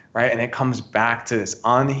rejection, right? And it comes back to this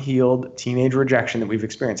unhealed teenage rejection that we've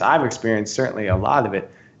experienced. I've experienced certainly a lot of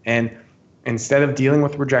it. And instead of dealing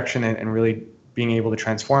with rejection and really being able to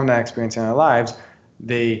transform that experience in our lives,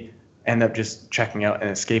 they end up just checking out and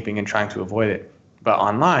escaping and trying to avoid it. But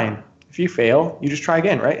online, if you fail, you just try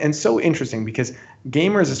again, right? And so interesting because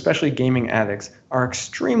gamers, especially gaming addicts, are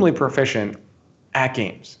extremely proficient at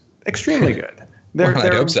games. Extremely good. They're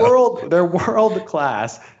world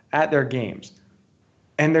class at their games.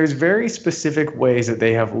 And there's very specific ways that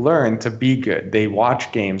they have learned to be good. They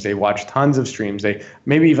watch games, they watch tons of streams, they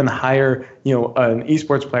maybe even hire, an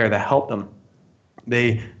esports player to help them.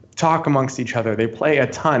 They talk amongst each other, they play a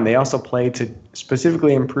ton. They also play to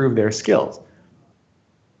specifically improve their skills.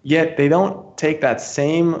 Yet they don't take that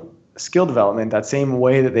same skill development, that same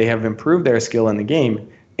way that they have improved their skill in the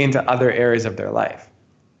game into other areas of their life.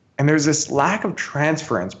 And there's this lack of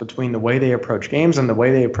transference between the way they approach games and the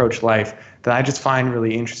way they approach life that I just find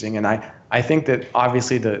really interesting. And I think that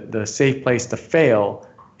obviously the safe place to fail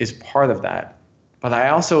is part of that. But I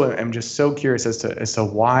also am just so curious as to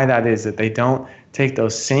why that is, that they don't take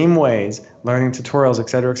those same ways, learning tutorials, et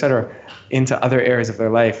cetera, into other areas of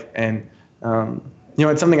their life. And,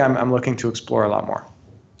 it's something I'm looking to explore a lot more.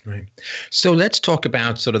 Right. So let's talk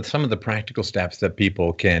about sort of some of the practical steps that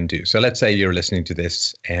people can do. So let's say you're listening to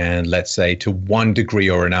this, and let's say to one degree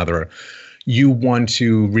or another, you want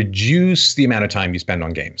to reduce the amount of time you spend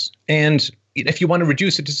on games. And if you want to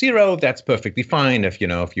reduce it to zero, that's perfectly fine. If you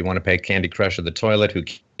want to play Candy Crush or the toilet, who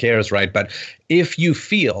cares, right? But if you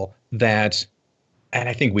feel that, and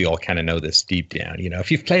I think we all kind of know this deep down, if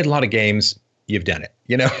you've played a lot of games, you've done it.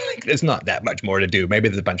 There's not that much more to do. Maybe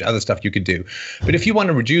there's a bunch of other stuff you could do. But if you want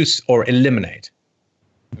to reduce or eliminate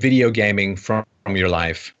video gaming from your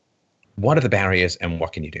life, what are the barriers and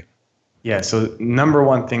what can you do? Yeah, so number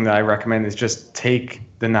one thing that I recommend is just take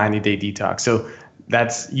the 90-day detox. So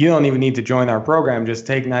you don't even need to join our program, just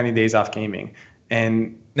take 90 days off gaming.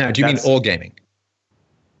 And now, do you mean all gaming?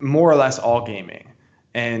 More or less all gaming.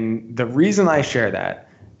 And the reason I share that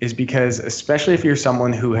is because, especially if you're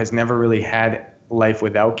someone who has never really had life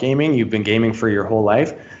without gaming, you've been gaming for your whole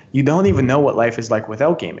life, you don't even know what life is like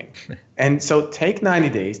without gaming. And so take 90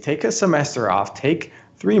 days, take a semester off, take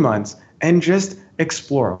 3 months, and just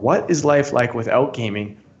explore what is life like without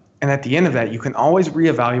gaming. And at the end of that, you can always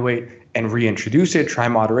reevaluate and reintroduce it, try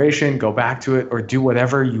moderation, go back to it, or do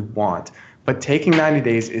whatever you want. But taking 90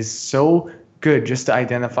 days is so good just to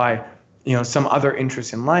identify, some other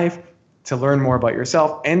interests in life, to learn more about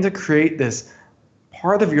yourself, and to create this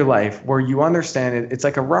part of your life where you understand it. It's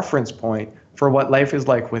like a reference point for what life is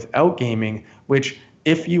like without gaming, which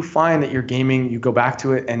if you find that you're gaming, you go back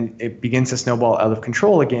to it and it begins to snowball out of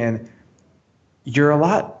control again, you're a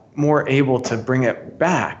lot more able to bring it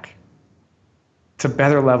back to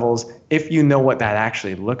better levels if you know what that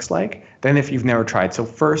actually looks like than if you've never tried. So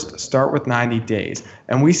first, start with 90 days.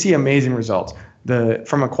 And we see amazing results.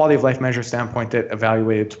 From a quality of life measure standpoint that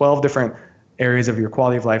evaluated 12 different areas of your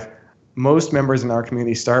quality of life, most members in our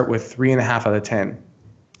community start with 3.5 out of 10.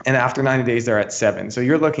 And after 90 days, they're at 7. So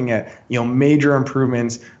you're looking at, major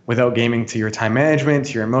improvements without gaming to your time management,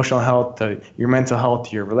 to your emotional health, to your mental health,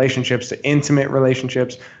 to your relationships, to intimate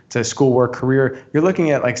relationships, to schoolwork, career. You're looking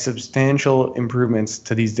at substantial improvements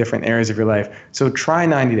to these different areas of your life. So try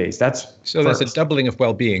 90 days. That's a doubling of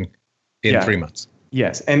well-being in 3 months.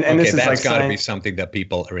 Yes, and this is that's got to be something that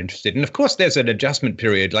people are interested in. And of course, there's an adjustment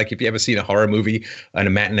period. Like if you ever seen a horror movie and a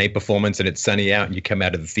matinee performance and it's sunny out and you come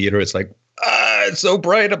out of the theater, it's like, it's so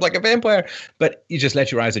bright, I'm like a vampire. But you just let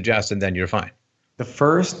your eyes adjust and then you're fine. The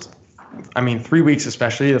first, 3 weeks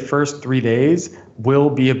especially, the first 3 days will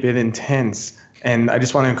be a bit intense. And I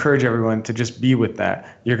just want to encourage everyone to just be with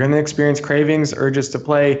that. You're going to experience cravings, urges to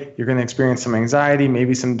play. You're going to experience some anxiety,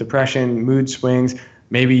 maybe some depression, mood swings.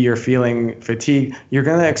 Maybe you're feeling fatigued. You're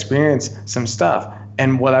going to experience some stuff.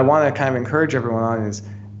 And what I want to kind of encourage everyone on is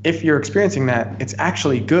if you're experiencing that, it's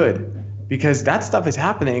actually good because that stuff is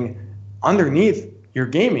happening underneath your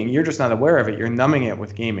gaming. You're just not aware of it. You're numbing it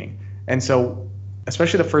with gaming. And so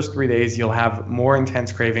especially the first 3 days, you'll have more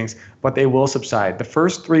intense cravings, but they will subside. The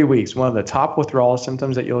first 3 weeks, one of the top withdrawal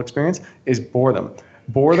symptoms that you'll experience is boredom.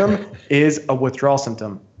 Boredom is a withdrawal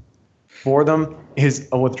symptom. Boredom is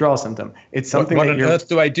a withdrawal symptom. It's something what on earth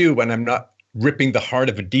do I do when I'm not ripping the heart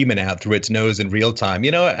of a demon out through its nose in real time?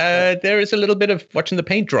 There is a little bit of watching the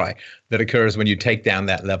paint dry that occurs when you take down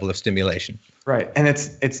that level of stimulation. Right. And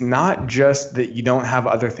it's not just that you don't have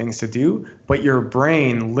other things to do, but your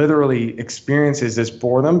brain literally experiences this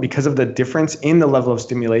boredom because of the difference in the level of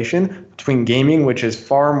stimulation between gaming, which is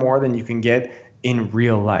far more than you can get in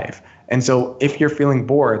real life. And so if you're feeling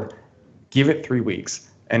bored, give it 3 weeks.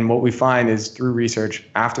 And what we find is through research,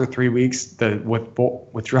 after 3 weeks, the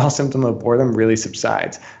withdrawal symptom of boredom really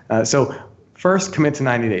subsides. So first, commit to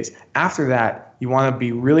 90 days. After that, you want to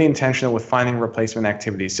be really intentional with finding replacement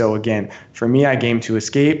activities. So again, for me, I game to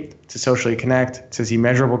escape, to socially connect, to see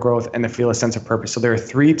measurable growth, and to feel a sense of purpose. So there are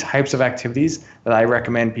 3 types of activities that I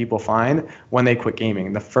recommend people find when they quit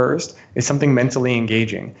gaming. The first is something mentally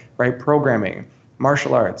engaging, right? Programming,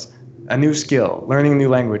 martial arts, a new skill, learning a new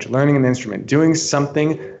language, learning an instrument, doing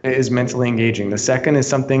something that is mentally engaging. The second is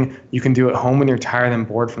something you can do at home when you're tired and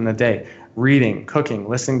bored from the day. Reading, cooking,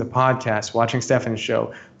 listening to podcasts, watching Stefan's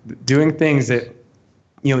show, doing things that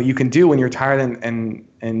you can do when you're tired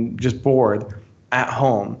and just bored at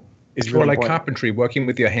home is really like important. Carpentry, working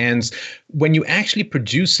with your hands. When you actually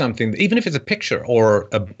produce something, even if it's a picture or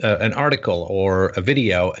an article or a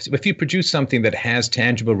video, if you produce something that has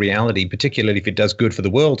tangible reality, particularly if it does good for the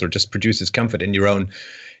world or just produces comfort in your own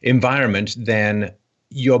environment, then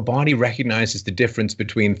your body recognizes the difference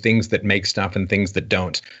between things that make stuff and things that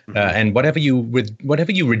don't. And whatever you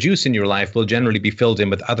reduce in your life will generally be filled in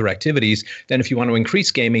with other activities. Then if you want to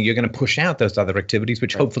increase gaming, you're going to push out those other activities,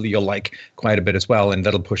 which hopefully you'll like quite a bit as well, and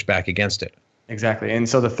that'll push back against it. Exactly. And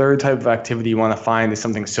so the third type of activity you want to find is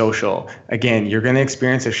something social. Again, you're going to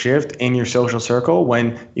experience a shift in your social circle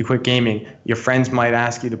when you quit gaming. Your friends might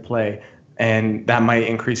ask you to play, and that might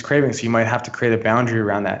increase cravings. So you might have to create a boundary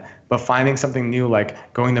around that. But finding something new,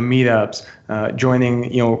 like going to meetups,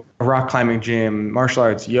 joining, a rock climbing gym, martial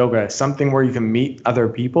arts, yoga, something where you can meet other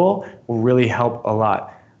people will really help a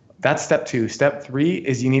lot. That's step 2. Step 3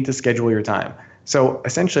 is you need to schedule your time. So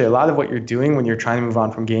essentially, a lot of what you're doing when you're trying to move on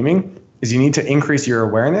from gaming is you need to increase your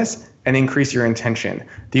awareness and increase your intention.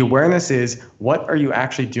 The awareness is, what are you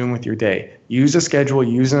actually doing with your day? Use a schedule,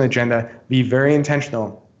 use an agenda, be very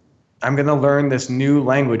intentional. I'm going to learn this new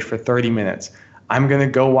language for 30 minutes. I'm going to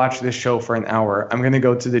go watch this show for an hour. I'm going to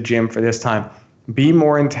go to the gym for this time. Be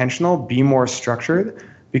more intentional, be more structured,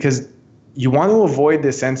 because you want to avoid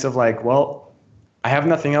this sense of like, well, I have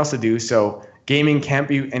nothing else to do, so gaming can't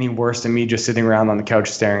be any worse than me just sitting around on the couch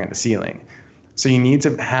staring at the ceiling. So you need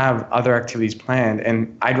to have other activities planned.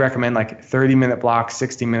 And I'd recommend like 30-minute blocks,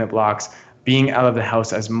 60-minute blocks, being out of the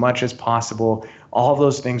house as much as possible. All of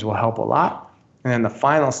those things will help a lot. And then the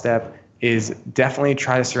final step is definitely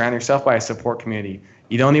try to surround yourself by a support community.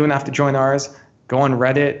 You don't even have to join ours. Go on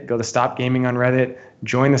Reddit, go to Stop Gaming on Reddit,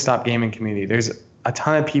 join the Stop Gaming community. There's a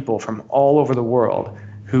ton of people from all over the world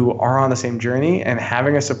who are on the same journey, and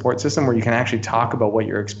having a support system where you can actually talk about what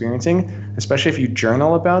you're experiencing, especially if you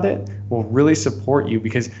journal about it, will really support you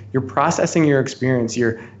because you're processing your experience,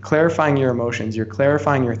 you're clarifying your emotions, you're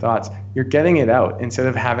clarifying your thoughts, you're getting it out instead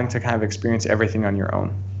of having to kind of experience everything on your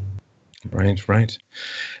own. Right.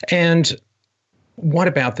 And what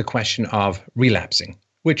about the question of relapsing,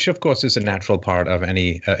 which of course is a natural part of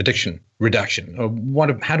any addiction reduction?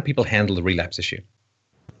 How do people handle the relapse issue?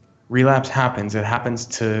 Relapse happens. It happened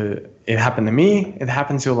to me. It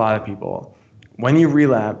happens to a lot of people. When you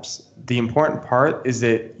relapse, the important part is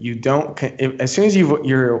that you don't, as soon as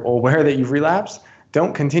you're aware that you've relapsed,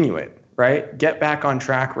 don't continue it, right? Get back on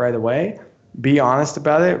track right away. Be honest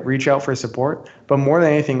about it. Reach out for support. But more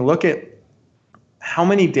than anything, look at how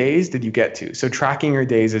many days did you get to? So tracking your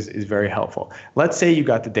days is very helpful. Let's say you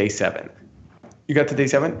got to day 7. You got to day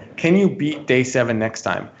 7. Can you beat day 7 next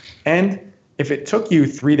time? And if it took you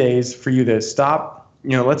 3 days for you to stop,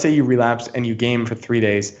 let's say you relapsed and you game for 3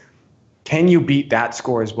 days, can you beat that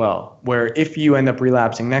score as well? Where if you end up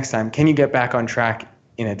relapsing next time, can you get back on track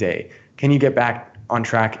in a day? Can you get back on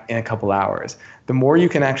track in a couple hours? The more you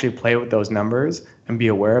can actually play with those numbers and be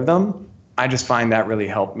aware of them, I just find that really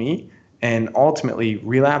helped me. And ultimately,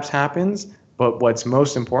 relapse happens, but what's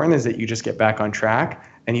most important is that you just get back on track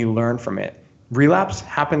and you learn from it. Relapse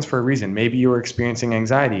happens for a reason. Maybe you were experiencing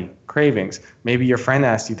anxiety, cravings. Maybe your friend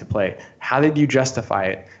asked you to play. How did you justify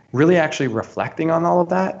it? Really actually reflecting on all of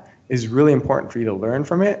that is really important for you to learn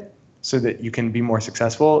from it so that you can be more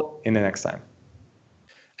successful in the next time.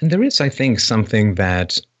 And there is, I think, something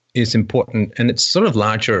that is important, and it's sort of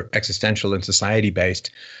larger, existential and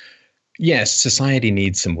society-based. Yes, society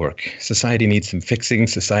needs some work. Society needs some fixing.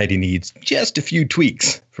 Society needs just a few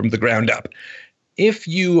tweaks from the ground up. if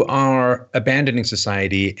you are abandoning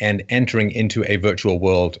society and entering into a virtual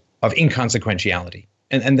world of inconsequentiality,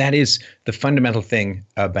 and that is the fundamental thing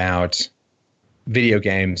about video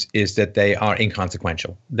games, is that they are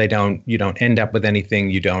inconsequential. You don't end up with anything.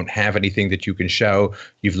 You don't have anything that you can show.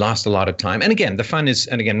 You've lost a lot of time. And again, the fun is,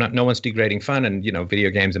 and again, no one's degrading fun, and video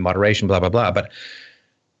games in moderation, blah, blah, blah. But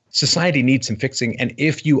society needs some fixing. And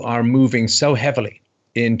if you are moving so heavily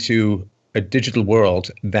into a digital world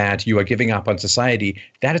that you are giving up on society,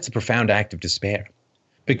 that is a profound act of despair,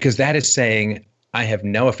 because that is saying, I have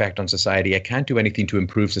no effect on society. I can't do anything to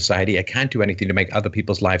improve society. I can't do anything to make other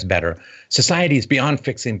people's lives better. Society is beyond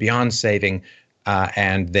fixing, beyond saving,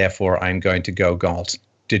 and therefore I'm going to go galt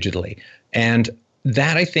digitally. And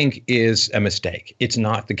that, I think, is a mistake. It's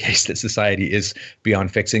not the case that society is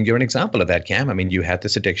beyond fixing. You're an example of that, Cam. I mean, you had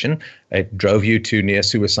this addiction. It drove you to near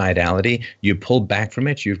suicidality. You pulled back from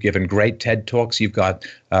it. You've given great TED Talks. You've got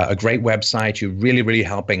a great website. You're really, really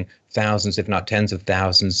helping thousands, if not tens of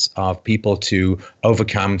thousands of people to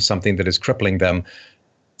overcome something that is crippling them.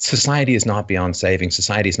 Society is not beyond saving.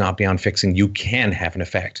 Society is not beyond fixing. You can have an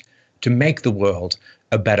effect to make the world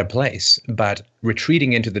a better place. But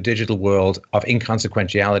retreating into the digital world of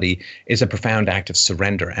inconsequentiality is a profound act of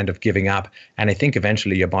surrender and of giving up. And I think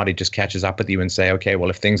eventually your body just catches up with you and say, okay, well,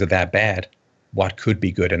 if things are that bad, what could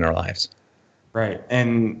be good in our lives? Right.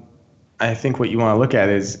 And I think what you want to look at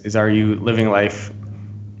is are you living life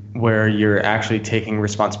where you're actually taking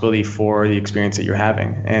responsibility for the experience that you're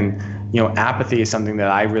having? And, apathy is something that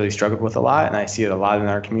I really struggled with a lot, and I see it a lot in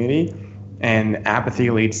our community. And apathy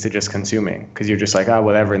leads to just consuming, because you're just like, oh,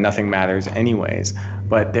 whatever, nothing matters anyways.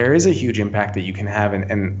 But there is a huge impact that you can have.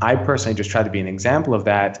 And I personally just try to be an example of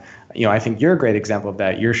that. I think you're a great example of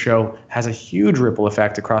that. Your show has a huge ripple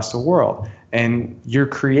effect across the world, and you're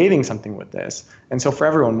creating something with this. And so for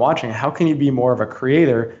everyone watching, how can you be more of a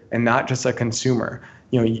creator and not just a consumer?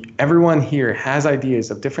 Everyone here has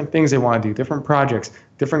ideas of different things they want to do, different projects,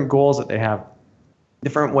 different goals that they have,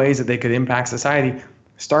 different ways that they could impact society.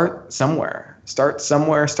 Start somewhere. Start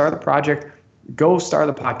a project. Go start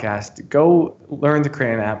a podcast. Go learn to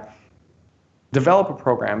create an app. Develop a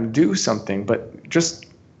program. Do something. But just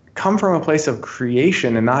come from a place of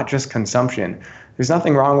creation and not just consumption. There's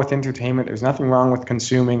nothing wrong with entertainment. There's nothing wrong with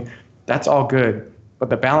consuming. That's all good. But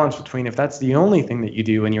the balance between, if that's the only thing that you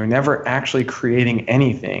do and you're never actually creating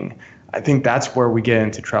anything, I think that's where we get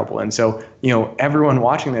into trouble. And so, everyone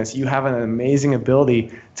watching this, you have an amazing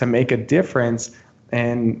ability to make a difference.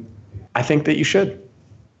 And I think that you should.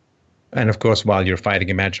 And of course, while you're fighting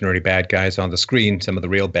imaginary bad guys on the screen, some of the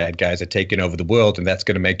real bad guys are taking over the world, and that's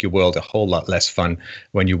going to make your world a whole lot less fun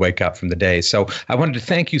when you wake up from the day. So I wanted to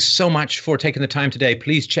thank you so much for taking the time today.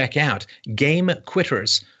 Please check out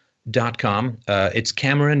GameQuitters.com. It's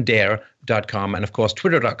CameronDare.com, and of course,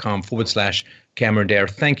 Twitter.com/Cameron Adair.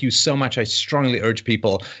 Thank you so much. I strongly urge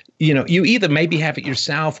people, you either maybe have it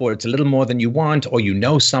yourself, or it's a little more than you want, or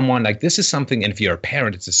someone. Like, this is something, and if you're a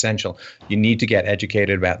parent, it's essential. You need to get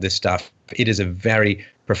educated about this stuff. It is a very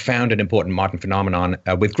profound and important modern phenomenon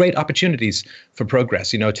with great opportunities for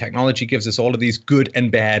progress. Technology gives us all of these good and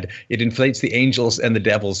bad. It inflates the angels and the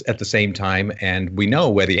devils at the same time. And we know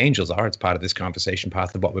where the angels are. It's part of this conversation,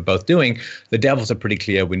 part of what we're both doing. The devils are pretty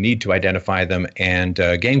clear. We need to identify them. And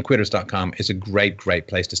GameQuitters.com is a great, great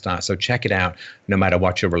place to start. So check it out, no matter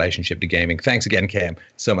what your relationship to gaming. Thanks again, Cam,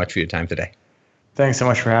 so much for your time today. Thanks so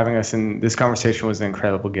much for having us. And this conversation was an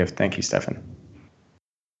incredible gift. Thank you, Stefan.